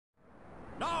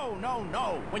No, no,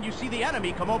 no. When you see the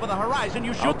enemy come over the horizon,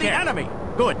 you shoot the enemy.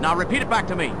 Good. Now repeat it back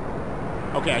to me.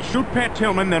 Okay, I shoot Pat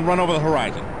Tillman, then run over the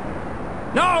horizon.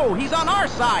 No, he's on our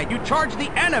side. You charge the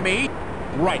enemy.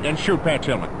 Right, and shoot Pat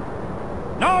Tillman.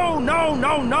 No, no,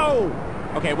 no,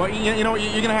 no. Okay, well, you know,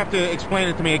 you're going to have to explain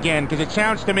it to me again, because it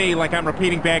sounds to me like I'm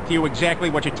repeating back to you exactly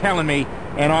what you're telling me,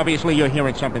 and obviously you're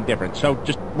hearing something different. So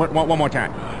just one more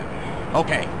time.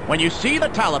 Okay, when you see the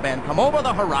Taliban come over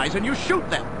the horizon, you shoot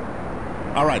them.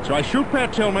 All right, so I shoot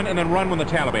Pat Tillman and then run when the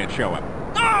Taliban show up.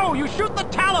 No, you shoot the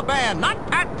Taliban, not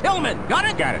Pat Tillman. Got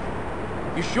it? Got it.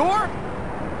 You sure?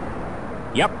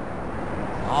 Yep.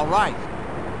 All right.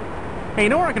 Hey, you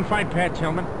know where I can find Pat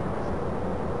Tillman?